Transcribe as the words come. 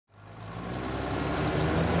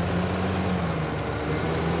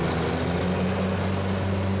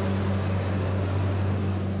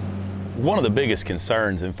One of the biggest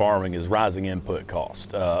concerns in farming is rising input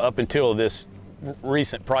costs. Up until this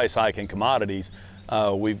recent price hike in commodities,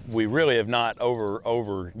 we really have not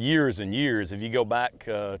over years and years. If you go back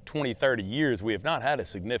 20, 30 years, we have not had a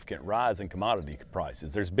significant rise in commodity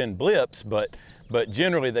prices. There's been blips, but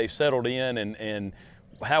generally they've settled in, and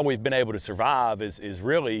how we've been able to survive is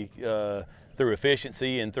really through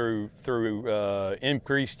efficiency and through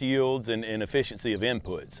increased yields and efficiency of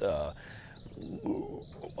inputs.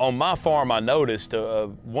 On my farm, I noticed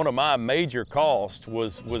one of my major costs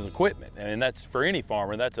was equipment, and that's for any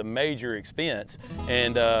farmer, that's a major expense.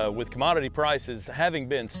 And with commodity prices having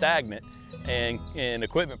been stagnant and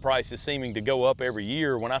equipment prices seeming to go up every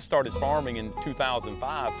year, when I started farming in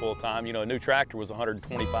 2005 full-time, a new tractor was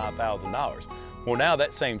 $125,000. Well, now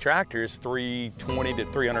that same tractor is $320,000 to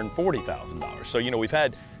 $340,000. So, we've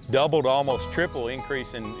had double to almost triple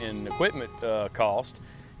increase in equipment cost.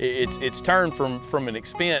 It's turned from an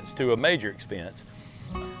expense to a major expense.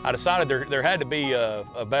 I decided there had to be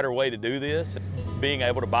a better way to do this. Being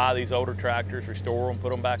able to buy these older tractors, restore them, put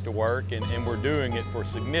them back to work, and we're doing it for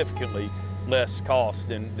significantly less cost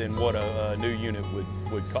than what a new unit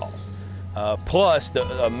would cost. Plus,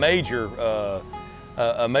 a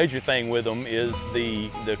major thing with them is the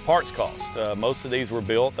parts cost. Most of these were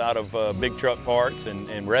built out of big truck parts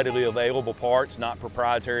and readily available parts, not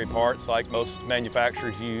proprietary parts like most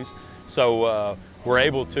manufacturers use. So we're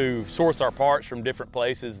able to source our parts from different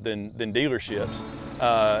places than dealerships.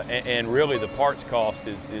 And really the parts cost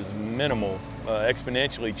is minimal,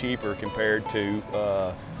 exponentially cheaper compared to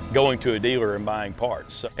going to a dealer and buying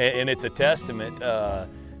parts. And it's a testament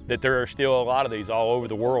that there are still a lot of these all over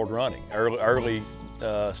the world running. Early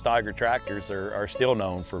Steiger tractors are still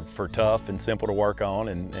known for tough and simple to work on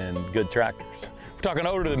and good tractors. We're talking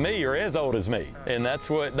older than me or as old as me, and that's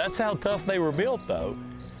how tough they were built though.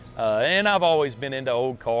 And I've always been into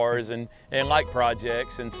old cars and like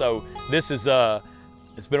projects, and so this is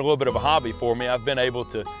it's been a little bit of a hobby for me. I've been able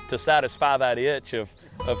to satisfy that itch of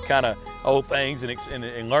kind of old things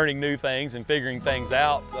and learning new things and figuring things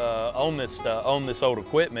out on this old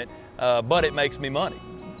equipment, but it makes me money.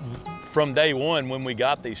 From day one, when we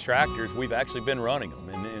got these tractors, we've actually been running them.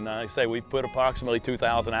 And I say we've put approximately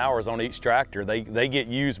 2,000 hours on each tractor. They get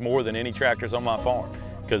used more than any tractors on my farm,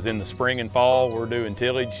 because in the spring and fall, we're doing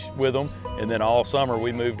tillage with them, and then all summer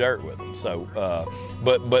we move dirt with them. So,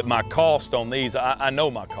 but my cost on these, I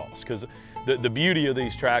know my cost, because the beauty of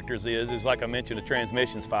these tractors is like I mentioned, the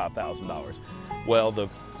transmission's $5,000. Well, the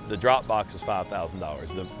drop box is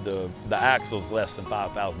 $5,000. The axle's less than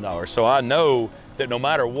 $5,000. So I know that no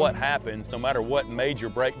matter what happens, no matter what major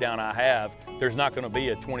breakdown I have, there's not going to be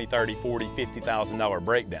a $20,000, $30,000, $40,000, $50,000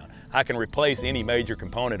 breakdown. I can replace any major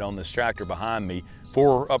component on this tractor behind me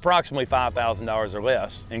for approximately $5,000 or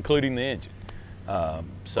less, including the engine.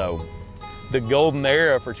 So the golden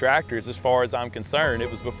era for tractors, as far as I'm concerned,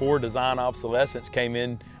 it was before design obsolescence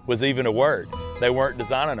was even a word. They weren't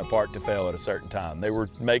designing a part to fail at a certain time. They were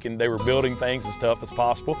building things as tough as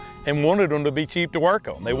possible and wanted them to be cheap to work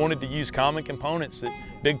on. They wanted to use common components that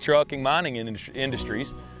big trucking, mining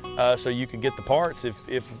industries, so you could get the parts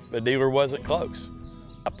if a dealer wasn't close.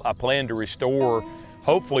 I plan to restore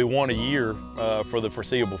hopefully one a year for the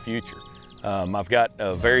foreseeable future. I've got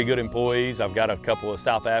very good employees. I've got a couple of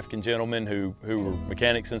South African gentlemen who were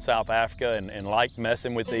mechanics in South Africa and like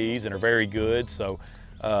messing with these and are very good. So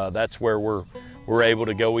that's where we're able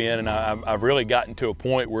to go in, and I've really gotten to a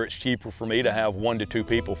point where it's cheaper for me to have 1 to 2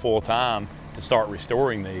 people full time to start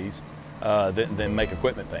restoring these than make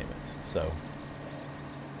equipment payments. So.